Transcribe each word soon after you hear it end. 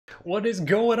What is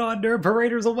going on, Nerd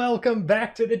Paraders? Welcome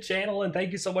back to the channel, and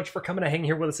thank you so much for coming to hang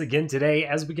here with us again today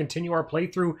as we continue our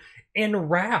playthrough in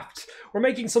Raft. We're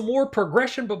making some more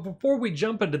progression, but before we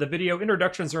jump into the video,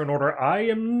 introductions are in order. I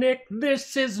am Nick,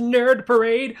 this is Nerd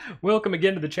Parade. Welcome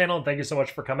again to the channel, and thank you so much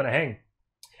for coming to hang.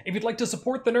 If you'd like to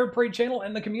support the Nerd Parade channel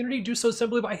and the community, do so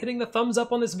simply by hitting the thumbs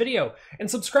up on this video and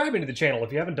subscribing to the channel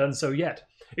if you haven't done so yet.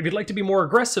 If you'd like to be more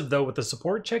aggressive, though, with the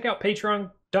support, check out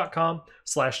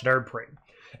patreon.com/nerdparade.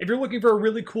 If you're looking for a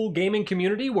really cool gaming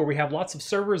community where we have lots of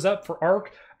servers up for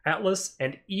Ark, Atlas,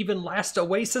 and even Last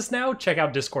Oasis now, check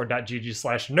out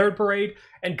discord.gg/nerdparade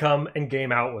and come and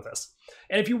game out with us.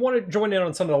 And if you want to join in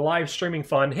on some of the live streaming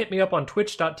fun, hit me up on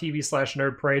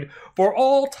twitch.tv/nerdparade for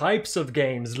all types of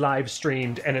games live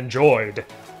streamed and enjoyed.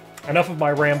 Enough of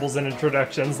my rambles and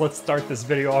introductions, let's start this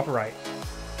video off right.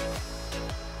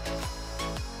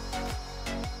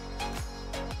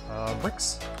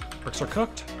 Bricks. Bricks are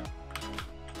cooked.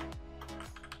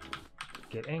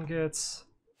 Get ingots.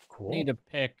 Cool. Need a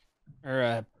pick or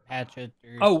a hatchet.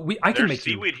 Or... Oh, I can There's make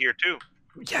seaweed here too.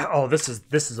 Yeah. Oh, this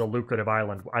is a lucrative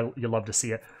island. You love to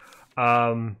see it.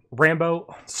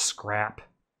 Rambo, scrap.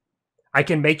 I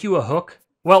can make you a hook.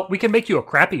 Well, we can make you a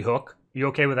crappy hook. You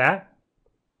okay with that?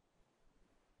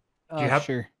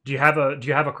 Sure. Do you have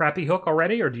a crappy hook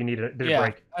already, or do you need a bit of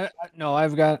break? No,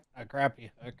 I've got a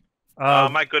crappy hook.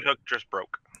 My good hook just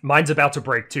broke. Mine's about to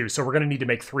break too, so we're going to need to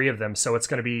make 3 of them. So it's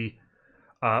going to be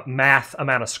math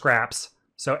amount of scraps.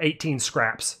 So 18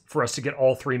 scraps for us to get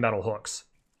all 3 metal hooks.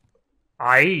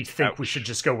 I think we should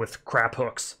just go with crap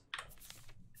hooks.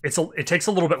 It takes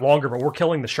a little bit longer, but we're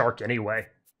killing the shark anyway.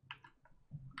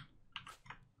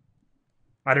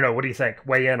 I don't know. What do you think?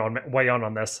 Weigh in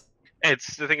on this.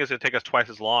 The thing is, it'd take us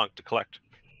twice as long to collect.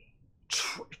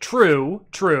 True,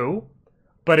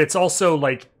 but it's also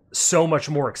like so much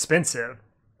more expensive.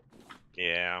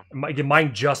 Yeah.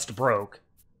 Mine just broke.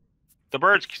 The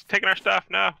bird's taking our stuff.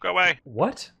 No, go away.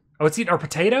 What? Oh, it's eating our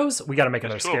potatoes? We gotta make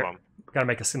another There's 2 of them. Gotta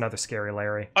make us another scary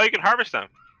Larry. Oh, you can harvest them.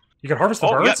 You can harvest the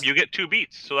birds? Yep, you get 2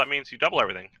 beets, so that means you double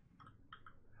everything.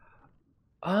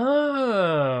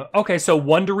 Oh, okay, so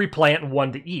 1 to replant and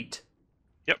 1 to eat.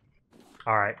 Yep.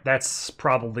 Alright, that's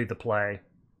probably the play.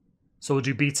 So we'll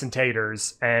do beets and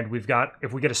taters, and we've got,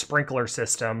 if we get a sprinkler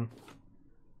system,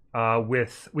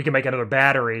 we can make another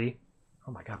battery.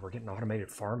 Oh my god, we're getting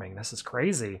automated farming. This is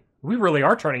crazy. We really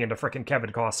are turning into frickin'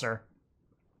 Kevin Costner.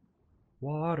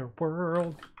 Water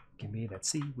world, give me that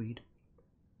seaweed.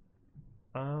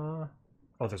 Oh,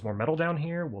 there's more metal down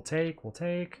here. We'll take.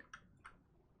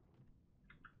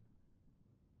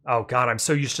 Oh god, I'm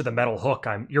so used to the metal hook.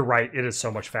 You're right, it is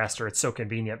so much faster. It's so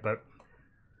convenient, but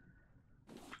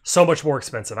so much more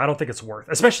expensive. I don't think it's worth,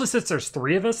 especially since there's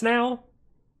 3 of us now.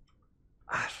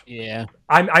 Yeah.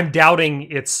 I'm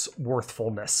doubting its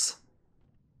worthfulness.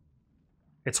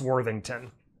 It's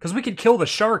Worthington. Because we could kill the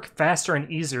shark faster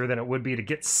and easier than it would be to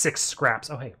get 6 scraps.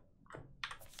 Oh, hey.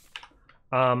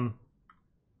 I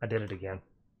did it again.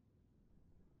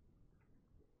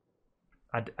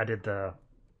 I did the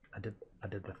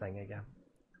thing again.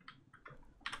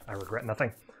 I regret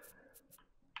nothing.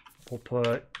 We'll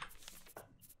put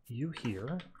you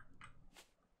here.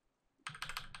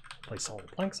 Place all the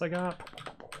planks I got.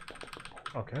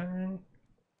 Okay.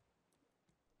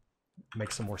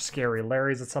 Make some more scary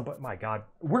Larrys at some point. My god.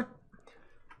 We're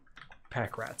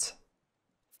pack rats.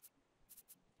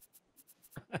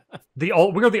 We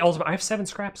are the ultimate. I have 7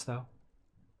 scraps though.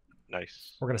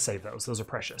 Nice. We're gonna save those. Those are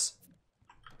precious.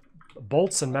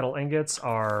 Bolts and metal ingots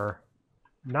are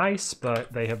nice,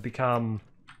 but they have become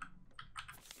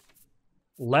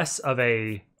less of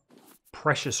a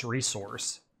precious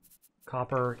resource.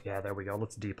 Copper, yeah, there we go.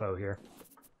 Let's depot here.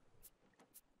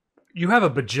 You have a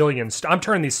bajillion. I'm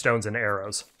turning these stones into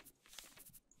arrows.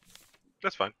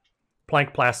 That's fine.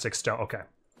 Plank, plastic, stone. Okay.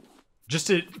 Just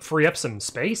to free up some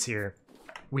space here.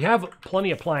 We have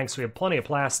plenty of planks. We have plenty of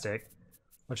plastic.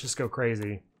 Let's just go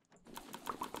crazy.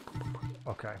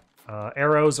 Okay.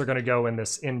 Arrows are going to go in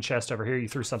this chest over here. You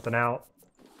threw something out.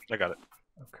 I got it.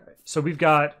 Okay. So we've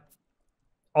got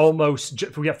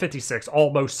we got 56,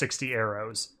 almost 60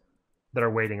 arrows that are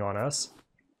waiting on us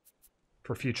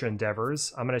for future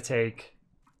endeavors. I'm going to take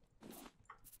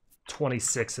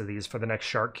 26 of these for the next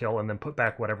shark kill and then put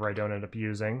back whatever I don't end up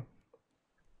using.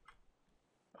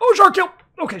 Oh, shark kill!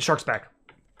 Okay, shark's back.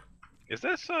 Is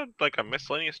this like a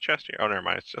miscellaneous chest here? Oh, never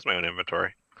mind. It's just my own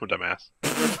inventory. I'm a dumbass.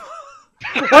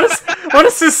 What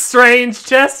does this strange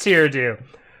chest here do?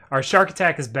 Our shark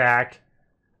attack is back.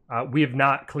 We have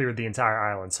not cleared the entire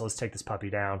island, so let's take this puppy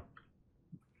down.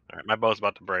 Alright, my bow's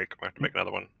about to break. I have to make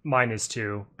another one. Mine is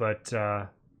too, but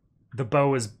The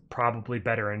bow is probably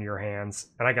better in your hands,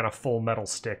 and I got a full metal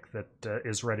stick that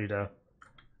is ready to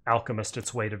alchemist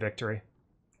its way to victory.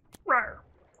 Rawr.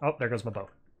 Oh, there goes my bow.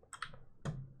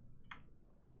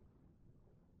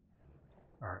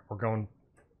 All right, we're going.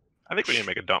 I think we need to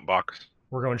make a dump box.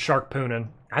 We're going shark pooning.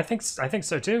 I think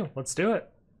so too. Let's do it.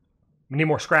 We need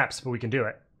more scraps, but we can do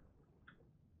it.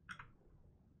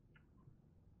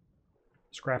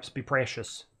 Scraps be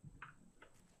precious.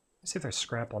 Let's see if there's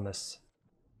scrap on this,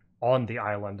 on the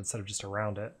island instead of just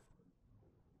around it.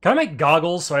 Can I make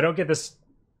goggles so I don't get this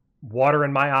water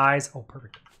in my eyes? Oh,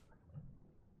 perfect.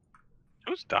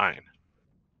 Who's dying?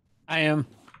 I am.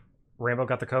 Rambo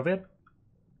got the COVID?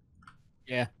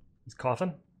 Yeah. He's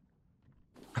coughing?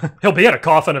 He'll be in a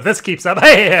coffin if this keeps up.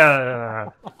 Hey,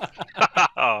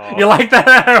 Oh. you like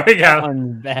that? There we go.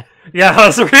 Bad. Yeah, that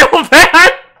was real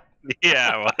bad.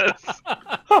 Yeah, it was.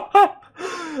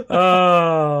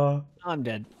 Oh. I'm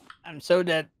dead. I'm so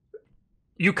dead.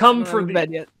 You come I'm for not in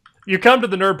bed yet. You come to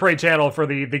the Nerd Prey channel for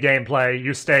the gameplay.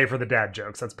 You stay for the dad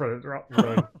jokes. That's pretty.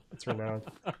 That's really nice.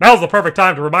 Now's the perfect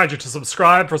time to remind you to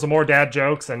subscribe for some more dad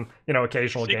jokes and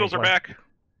occasional Seagulls gameplay. are back.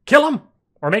 Kill him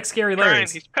or make scary Brian,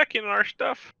 Larrys. he's pecking at our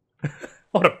stuff.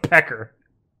 What a pecker!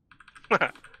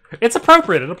 It's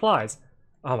appropriate. It applies.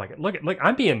 Oh my god! Look!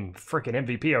 I'm being freaking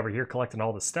MVP over here, collecting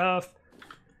all the stuff,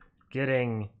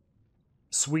 getting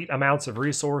sweet amounts of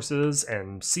resources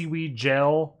and seaweed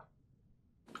gel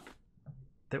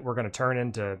that we're going to turn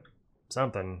into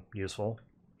something useful.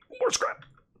 More scrap.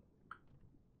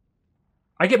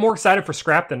 I get more excited for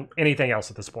scrap than anything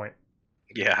else at this point.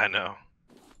 Yeah, I know.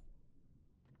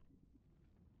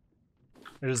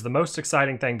 It is the most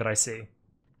exciting thing that I see.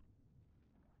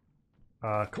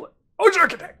 Oh,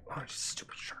 shark attack! Oh,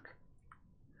 stupid shark.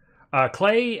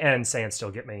 Clay and sand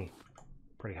still get me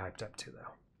pretty hyped up too,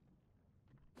 though.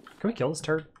 Can we kill this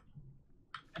turd?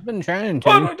 I've been trying to.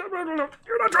 Oh, no,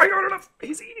 you're not trying hard enough.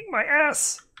 He's eating my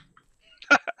ass.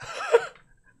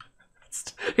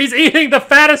 He's eating the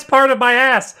fattest part of my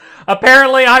ass.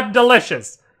 Apparently, I'm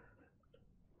delicious.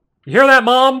 You hear that,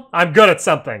 Mom? I'm good at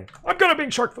something. I'm good at being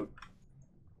shark food.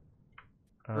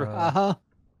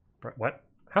 What?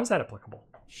 How's that applicable?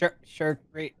 Shark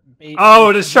bait.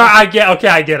 Oh, the shark. I get it.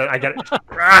 I get it.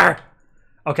 Rawr.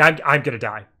 Okay, I'm gonna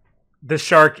die. This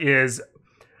shark is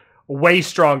way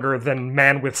stronger than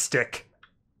man with stick.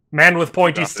 Man with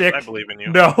pointy stick. I believe in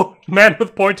you. No, man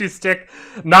with pointy stick,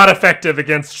 not effective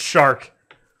against shark.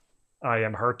 I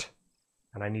am hurt,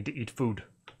 and I need to eat food.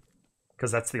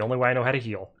 Because that's the only way I know how to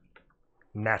heal.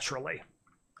 Naturally.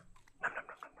 Nom, nom,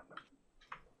 nom, nom,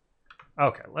 nom.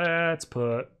 Okay, let's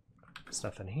put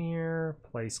stuff in here.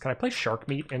 Can I place shark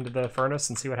meat into the furnace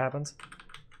and see what happens?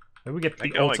 Maybe we get the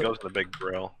it only goes in the big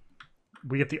grill.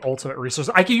 We get the ultimate resource.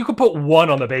 You could put one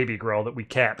on the baby grill that we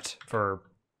kept for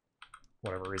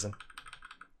whatever reason.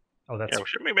 Oh, that's... Yeah,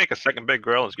 shouldn't we make a second big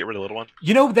grill and just get rid of the little one?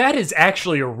 You know, that is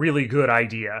actually a really good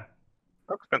idea.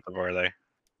 How expensive are they?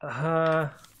 I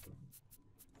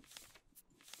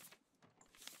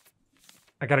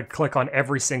gotta click on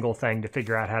every single thing to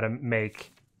figure out how to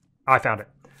make... Oh, I found it.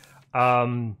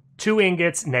 2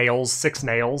 ingots, nails, 6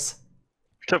 nails.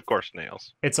 Of course,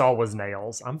 nails. It's always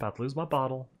nails. I'm about to lose my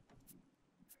bottle.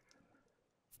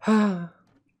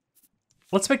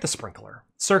 Let's make the sprinkler.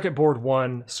 Circuit board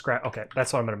 1, scrap. Okay,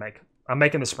 that's what I'm going to make. I'm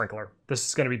making the sprinkler. This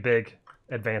is going to be big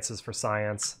advances for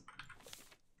science.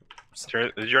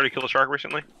 Did you already kill a shark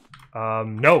recently?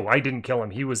 No, I didn't kill him.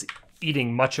 He was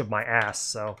eating much of my ass,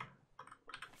 so...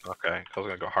 Okay, I was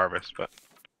going to go harvest, but...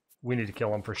 We need to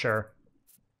kill him for sure.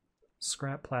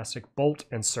 Scrap, plastic, bolt,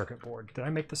 and circuit board. Did I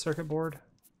make the circuit board?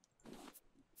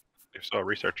 If so,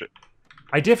 research it.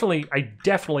 I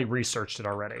definitely researched it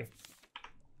already.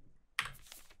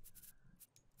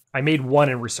 I made one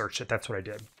and researched it. That's what I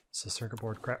did. So circuit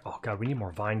board, crap. Oh god, we need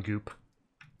more vine goop.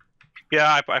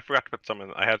 Yeah, I forgot to put some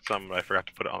in. I had some, but I forgot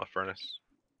to put it on the furnace.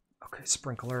 Okay,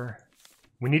 sprinkler.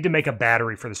 We need to make a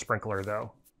battery for the sprinkler,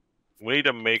 though. We need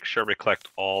to make sure we collect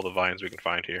all the vines we can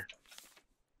find here.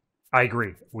 I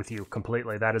agree with you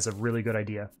completely. That is a really good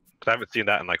idea. Because I haven't seen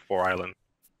that in like 4 islands.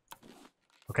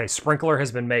 Okay, sprinkler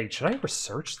has been made. Should I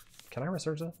research? Can I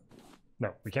research that?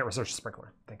 No, we can't research the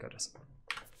sprinkler. Thank goodness.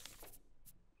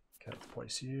 Okay, let's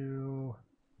place you.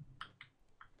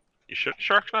 You sure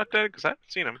shark's not dead? Because I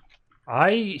haven't seen him.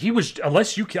 I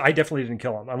definitely didn't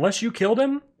kill him. Unless you killed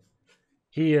him,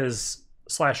 he is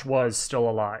 / was still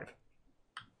alive.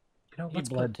 You know, He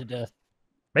bled to death.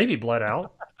 Maybe bled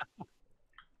out.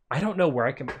 I don't know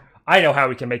where I know how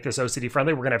we can make this OCD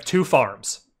friendly. We're gonna have 2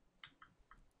 farms. I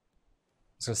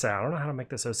was gonna say, I don't know how to make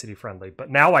this OCD friendly, but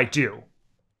now I do.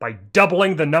 By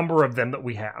doubling the number of them that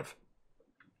we have.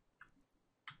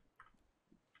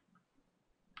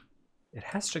 It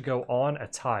has to go on a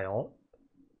tile.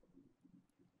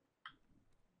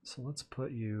 So let's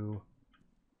put you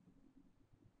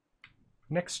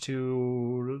next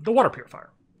to the water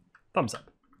purifier. Thumbs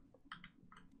up.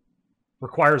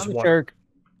 Requires I'm a water. shark.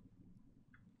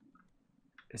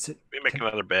 Is it? We make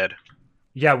another bed.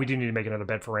 Yeah, we do need to make another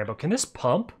bed for Rambo. Can this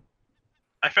pump?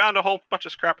 I found a whole bunch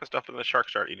of scrap and stuff, and the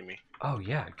sharks start eating me. Oh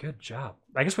yeah, good job.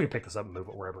 I guess we can pick this up and move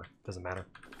it wherever. Doesn't matter.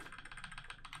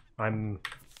 I'm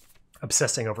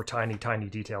obsessing over tiny, tiny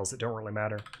details that don't really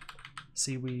matter.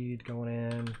 Seaweed going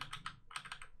in.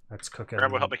 That's cooking.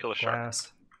 Rambo, help me kill the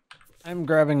glass. I'm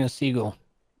grabbing a seagull.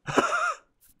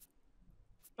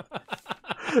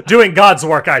 Doing God's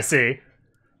work, I see.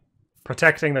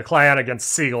 Protecting the clan against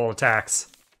seagull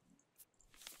attacks.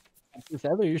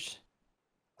 Feathers.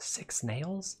 6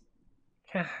 nails?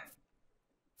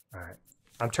 Alright.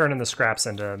 I'm turning the scraps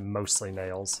into mostly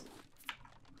nails.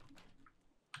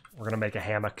 We're going to make a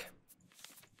hammock.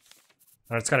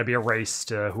 And it's going to be a race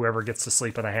to whoever gets to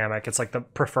sleep in a hammock. It's like the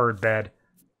preferred bed.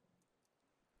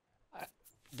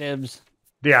 Dibs.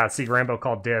 Yeah, see, Rambo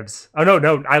called dibs. Oh,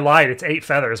 no, I lied. It's 8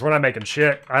 feathers. We're not making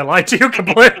shit. I lied to you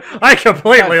completely. I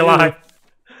completely lied.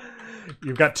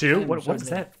 You've got 2? What is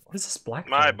that? What is this black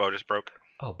My thing? bow just broke.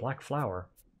 Oh, black flower.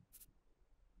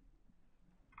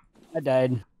 I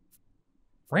died.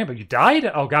 Rambo, you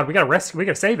died? Oh, God, we got to rescue. We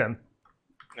got to save him.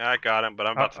 I got him, but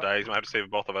I'm about to die. He's gonna have to save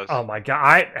both of us. Oh, my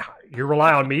God. You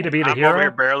rely on me to be the I'm hero? over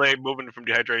here barely moving from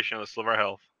dehydration with sliver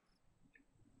health.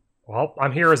 Well,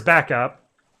 I'm here as backup,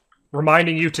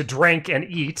 reminding you to drink and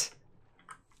eat.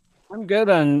 I'm good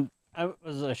on. It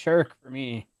was a shark for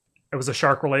me. It was a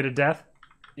shark-related death?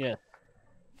 Yeah.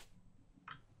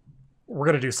 We're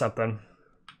going to do something.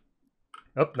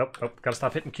 Oh, nope. Got to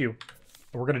stop hitting Q.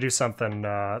 We're going to do something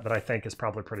that I think is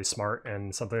probably pretty smart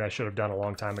and something I should have done a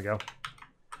long time ago.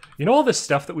 You know all this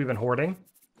stuff that we've been hoarding?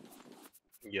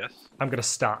 Yes, I'm going to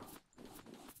stop.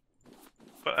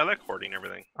 but I like hoarding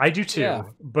everything. I do too, Yeah.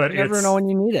 but You never know when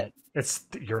you need it.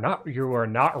 you are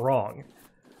not wrong.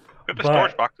 With the But-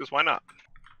 storage boxes, why not?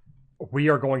 We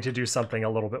are going to do something a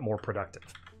little bit more productive.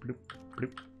 Bloop,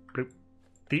 bloop, bloop.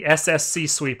 The SSC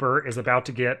sweeper is about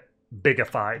to get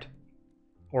bigified.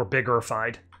 Or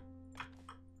biggerfied.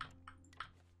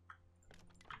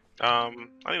 I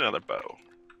need another bow.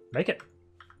 Make it.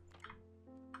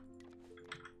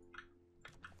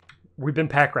 We've been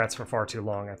pack rats for far too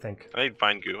long, I think. I need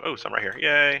vine goo. Oh, some right here.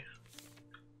 Yay.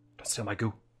 Don't steal my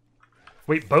goo.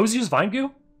 Wait, bows use vine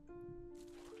goo?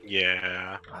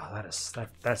 Yeah. Oh, that's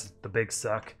the big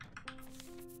suck.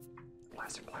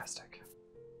 Plastic.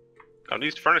 Oh,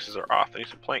 these furnaces are off. I need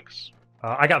some planks.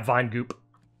 I got vine goop.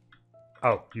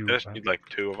 Oh, you. I just need like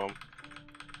 2 of them.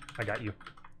 I got you.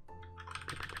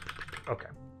 Okay.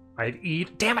 I have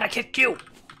E'd. Damn it, I hit Q!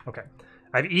 Okay.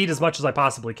 I've E'd as much as I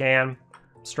possibly can.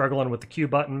 Struggling with the Q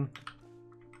button.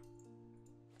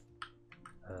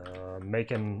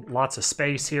 Making lots of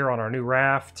space here on our new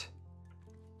raft.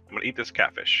 I'm gonna eat this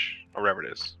catfish, or whatever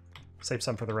it is. Save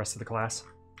some for the rest of the class.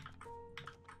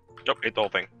 Nope, ate the whole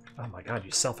thing. Oh my god,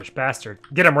 you selfish bastard.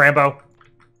 Get him, Rambo!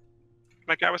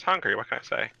 My guy was hungry. What can I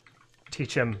say?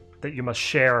 Teach him that you must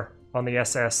share on the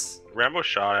SS. Rambo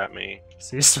shot at me.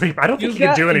 See, sweep. I don't think you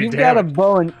can do any You've got a damage.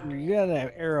 bow and you got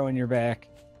an arrow in your back.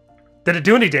 Did it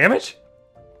do any damage?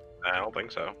 I don't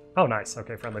think so. Oh, nice.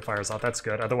 Okay, friendly fire's off. That's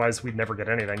good. Otherwise, we'd never get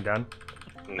anything done.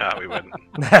 No, we wouldn't.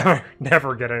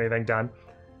 Never get anything done.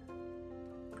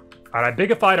 Alright, I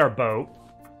bigified our boat.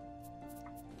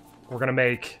 We're going to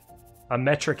make a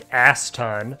metric ass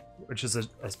ton, which is a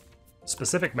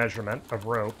specific measurement of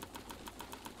rope.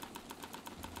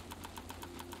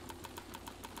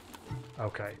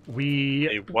 Okay, I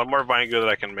need 1 more vine goo that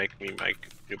I can make me my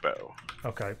new bow.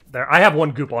 Okay, there. I have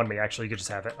 1 goop on me, actually. You could just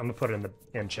have it. I'm going to put it in the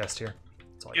end chest here.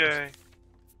 That's all I use. Yay.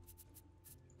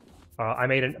 I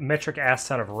made a metric ass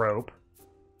ton of rope.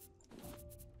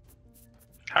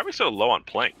 How are we so low on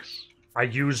planks? I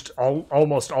used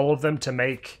almost all of them to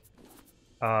make...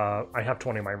 I have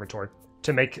 20 in my inventory.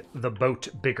 To make the boat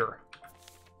bigger.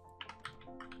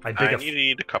 I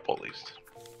need a couple at least.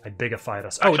 I bigified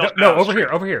us. Actually, Oh, no,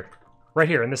 over here. Right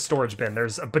here in this storage bin.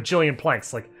 There's a bajillion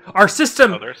planks. Like, our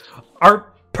system... Oh, there's...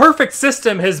 Our perfect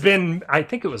system has been... I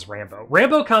think it was Rambo.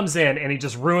 Rambo comes in and he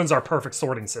just ruins our perfect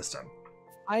sorting system.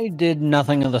 I did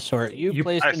nothing of the sort. You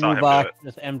placed I a saw new him do box it.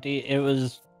 that's empty. It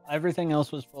was everything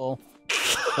else was full.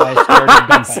 So I started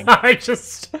dumping.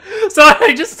 So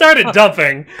I just started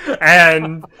dumping,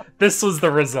 and this was the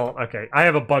result. Okay, I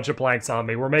have a bunch of planks on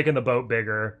me. We're making the boat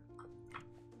bigger.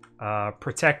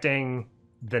 Protecting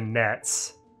the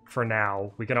nets for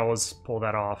now. We can always pull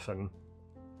that off and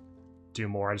do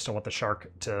more. I just don't want the shark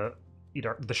to eat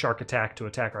the shark attack to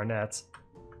attack our nets.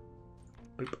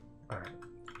 Boop. All right.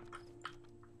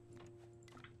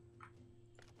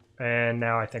 And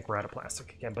now I think we're out of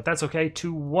plastic again, but that's okay.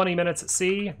 20 minutes at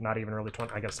sea. Not even really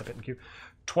 20. I gotta step it in queue.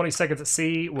 20 seconds at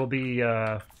sea will be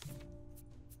all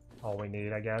we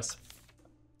need, I guess.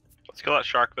 Let's kill that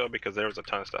shark, though, because there was a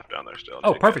ton of stuff down there still.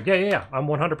 Oh, perfect. Yeah, yeah, yeah. I'm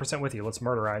 100% with you. Let's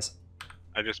murderize.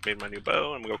 I just made my new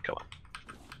bow, and we'll go kill him.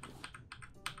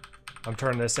 I'm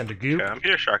turning this into goop. Okay, I'm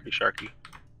here, Sharky.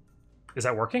 Is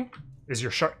that working? Is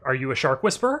your shark? Are you a shark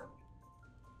whisperer?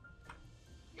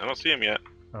 I don't see him yet.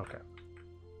 Okay.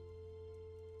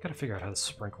 Gotta figure out how the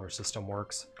sprinkler system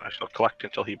works. I shall collect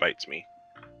until he bites me.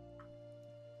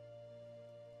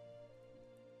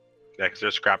 Yeah, because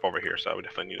there's scrap over here, so I would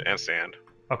definitely need it, and sand.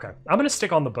 Okay, I'm gonna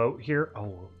stick on the boat here.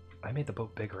 Oh, I made the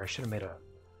boat bigger. I should have made a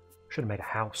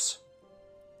house,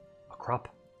 a crop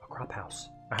house,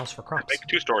 a house for crops. Make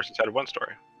 2 stories instead of 1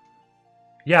 story.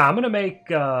 Yeah, I'm gonna make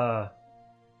us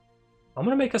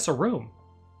a room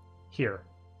here.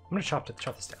 I'm gonna chop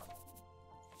this down.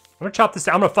 I'm gonna chop this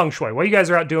down. I'm gonna feng shui. While you guys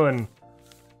are out doing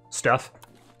stuff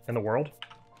in the world,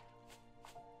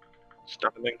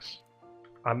 stuff and things.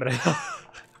 I'm gonna.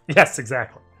 Yes,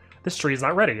 exactly. This tree is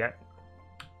not ready yet.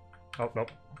 Oh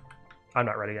nope, I'm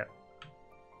not ready yet.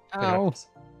 Oh.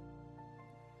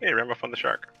 Hey, Rambo found the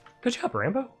shark. Good job,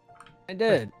 Rambo. I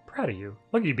did. I'm proud of you.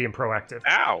 Look at you being proactive.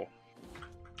 Ow!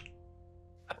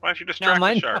 Why don't you distract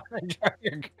the shark?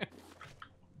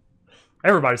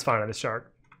 Everybody's finding the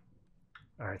shark.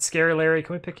 Alright, Scary Larry,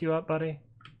 can we pick you up, buddy?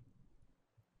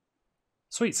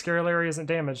 Sweet, Scary Larry isn't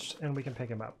damaged, and we can pick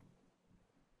him up.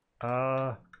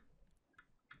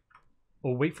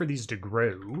 We'll wait for these to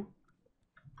grow,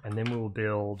 and then we'll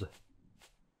build...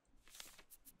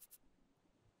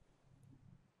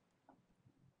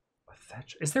 a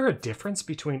thatch. Is there a difference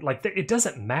between... Like, it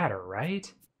doesn't matter,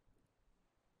 right?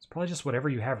 It's probably just whatever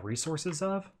you have resources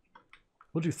of.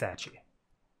 We'll do thatchy.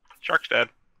 Shark's dead.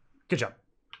 Good job.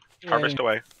 Harvest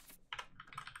away.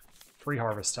 Free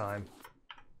harvest time.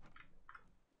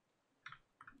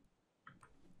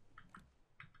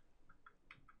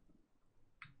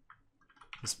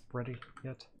 Is this ready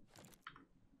yet?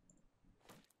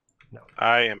 No.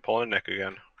 I am pulling a Nick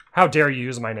again. How dare you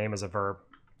use my name as a verb?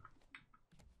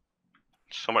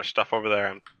 So much stuff over there.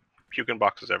 I'm puking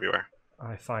boxes everywhere.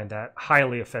 I find that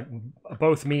highly offensive.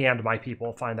 Both me and my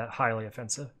people find that highly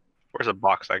offensive. Where's a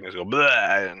box I can just go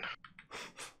bleh in?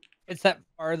 It's that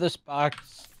farthest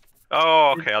box.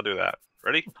 Oh, okay, I'll do that.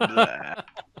 Ready?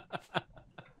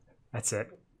 That's it.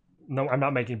 No, I'm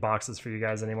not making boxes for you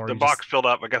guys anymore. The box filled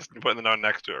up. I guess you're putting the note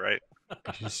next to it, right?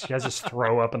 You guys just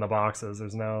throw up in the boxes.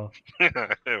 There's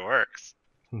It works.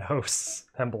 No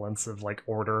semblance of, like,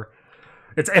 order.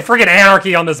 It's a friggin'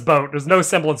 anarchy on this boat. There's no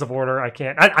semblance of order. I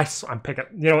can't. I'm picking...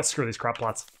 You know what? Screw these crop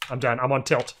plots. I'm done. I'm on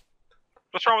tilt.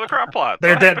 What's wrong with the crop plots?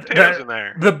 They're dead. Potatoes in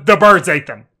there. The birds ate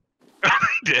them.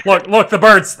 Look, the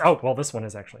birds. Oh, well, this one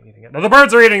is actually eating it. No, the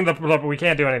birds are eating but we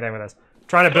can't do anything with this.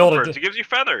 Trying to build it gives you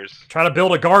feathers. Trying to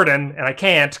build a garden, and I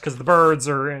can't because the birds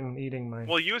are eating my...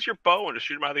 Well, use your bow and just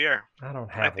shoot them out of the air. I don't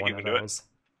have one of those.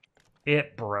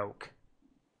 It broke.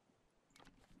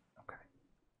 Okay.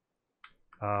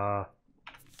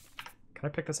 Can I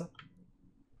pick this up?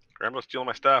 Rambo's stealing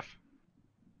my stuff.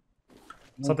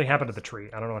 Something happened to the tree.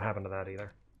 I don't know what happened to that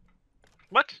either.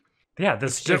 What? Yeah,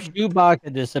 this... If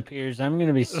Chewbacca disappears, I'm going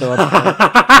to be so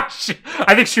upset.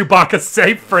 I think Chewbacca's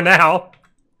safe for now.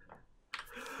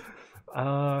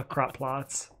 Crop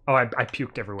plots. Oh, I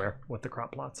puked everywhere with the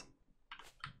crop plots.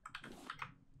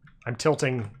 I'm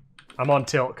tilting. I'm on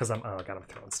tilt because I'm... Oh, God, I'm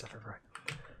throwing stuff everywhere.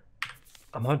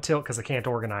 I'm on tilt because I can't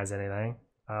organize anything.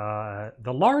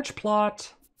 The large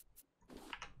plot...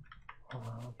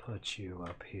 I'll put you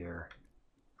up here.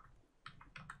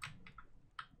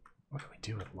 What do we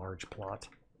do with large plot?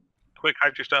 Quick,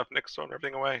 hide your stuff. Nick's throwing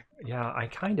everything away. Yeah, I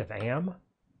kind of am.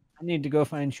 I need to go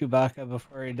find Chewbacca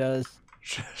before he does.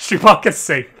 Chewbacca's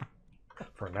safe.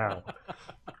 For now.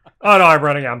 Oh no, I'm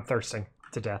running. I'm thirsting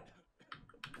to death.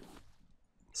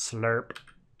 Slurp.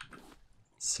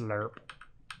 Slurp.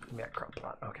 Give me that crop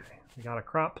plot. Okay. We got a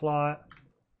crop plot.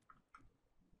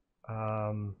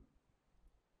 How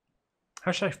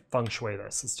should I feng shui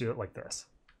this? Let's do it like this.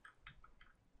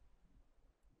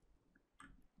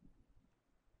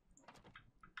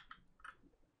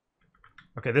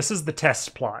 Okay, this is the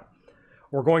test plot.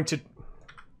 We're going to...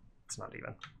 It's not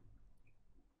even.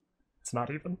 It's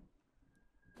not even.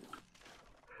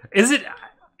 Is it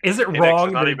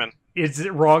wrong? Not even. Is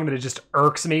it wrong that it just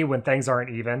irks me when things aren't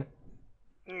even?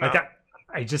 No. Like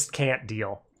I just can't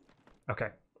deal. Okay,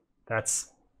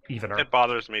 that's evener. It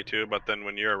bothers me too, but then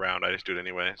when you're around, I just do it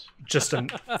anyways. Just to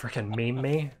freaking meme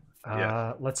me.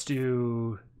 Yes. Let's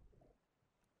do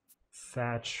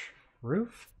thatch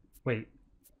roof. Wait,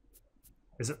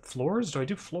 is it floors? Do I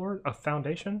do floor? A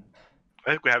foundation?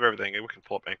 I think we have everything. We can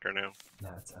pull up anchor now. No,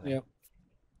 that's not it. Yep.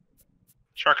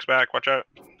 Shark's back. Watch out.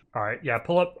 All right, yeah,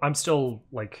 pull up. I'm still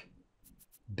like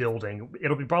building.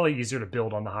 It'll be probably easier to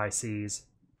build on the high seas.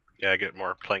 Yeah, get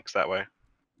more planks that way.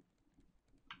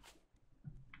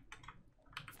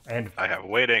 And I have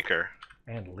weight anchor.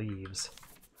 and leaves.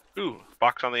 Ooh,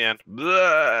 box on the end.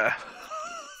 Blah.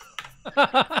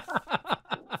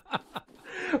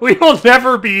 We will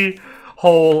never be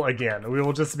whole again. We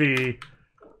will just be.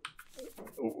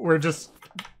 We're just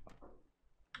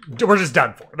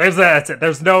done for. That's it.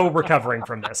 There's no recovering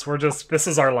from this. This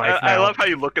is our life I now. love how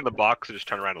you look in the box and just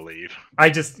turn around and leave. I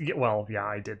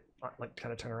did like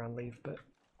kind of turn around and leave, but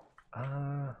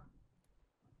can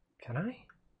I?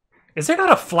 Is there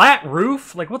not a flat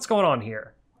roof? Like, what's going on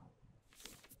here?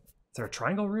 Is there a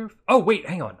triangle roof? Oh wait,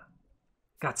 hang on.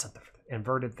 Got something for that.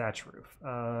 Inverted thatch roof.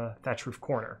 Thatch roof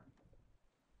corner.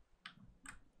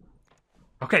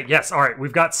 Okay, yes, all right.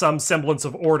 We've got some semblance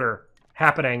of order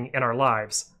happening in our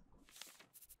lives.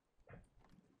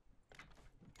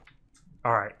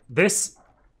 All right, this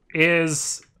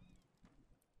is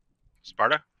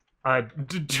Sparta?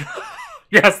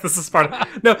 yes, this is Sparta.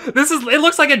 No, this is. It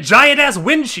looks like a giant ass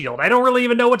windshield. I don't really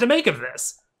even know what to make of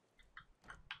this.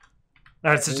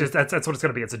 That's what it's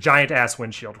gonna be. It's a giant ass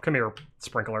windshield. Come here,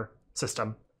 sprinkler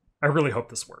system. I really hope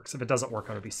this works. If it doesn't work,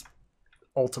 I'm gonna be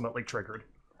ultimately triggered.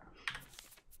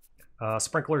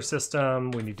 Sprinkler system.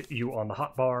 We need you on the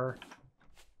hot bar.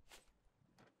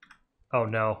 Oh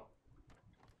no.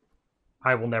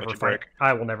 I will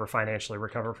never financially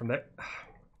recover from that.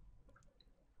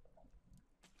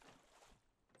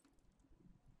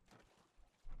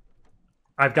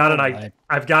 I've got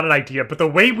an idea, but the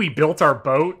way we built our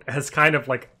boat has kind of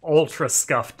like ultra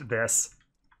scuffed this.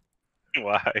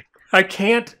 Why? I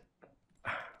can't.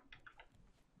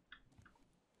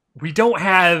 We don't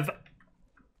have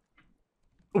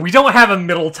a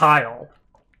middle tile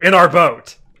in our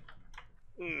boat.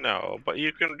 No, but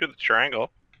you can do the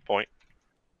triangle point.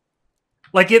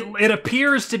 Like it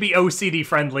appears to be OCD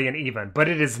friendly and even, but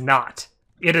it is not.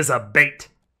 It is a bait.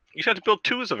 You just have to build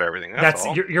twos of everything. That's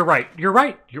all. You're right. You're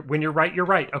right. When you're right, you're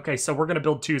right. Okay, so we're gonna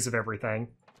build twos of everything,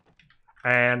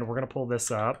 and we're gonna pull this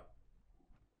up.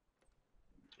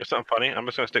 There's something funny. I'm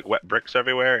just gonna stick wet bricks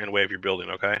everywhere and wave your building.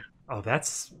 Okay. Oh,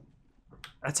 that's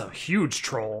a huge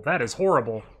troll. That is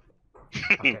horrible.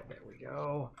 Okay, there we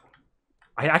go.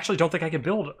 I actually don't think I can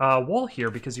build a wall here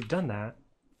because you've done that.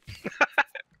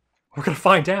 We're gonna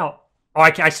find out. Oh,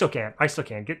 I still can. I still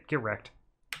can. Get wrecked.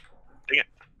 Dang it.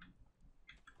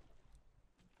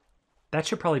 That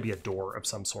should probably be a door of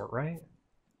some sort, right?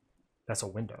 That's a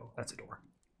window. That's a door.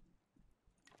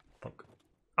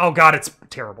 Oh god, it's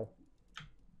terrible.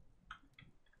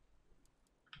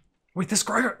 Wait, this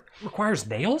requires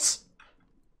nails?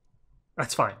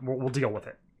 That's fine. We'll deal with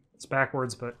it. It's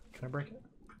backwards, but can I break it?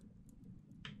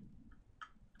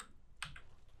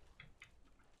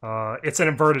 It's an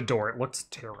inverted door. It looks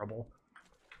terrible.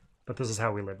 But this is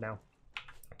how we live now.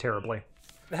 Terribly.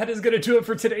 That is going to do it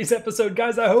for today's episode,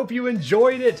 guys. I hope you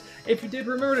enjoyed it. If you did,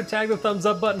 remember to tag the thumbs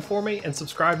up button for me and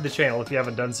subscribe to the channel if you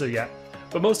haven't done so yet.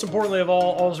 But most importantly of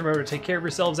all, always remember to take care of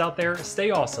yourselves out there,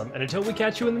 stay awesome, and until we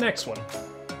catch you in the next one,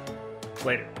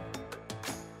 later.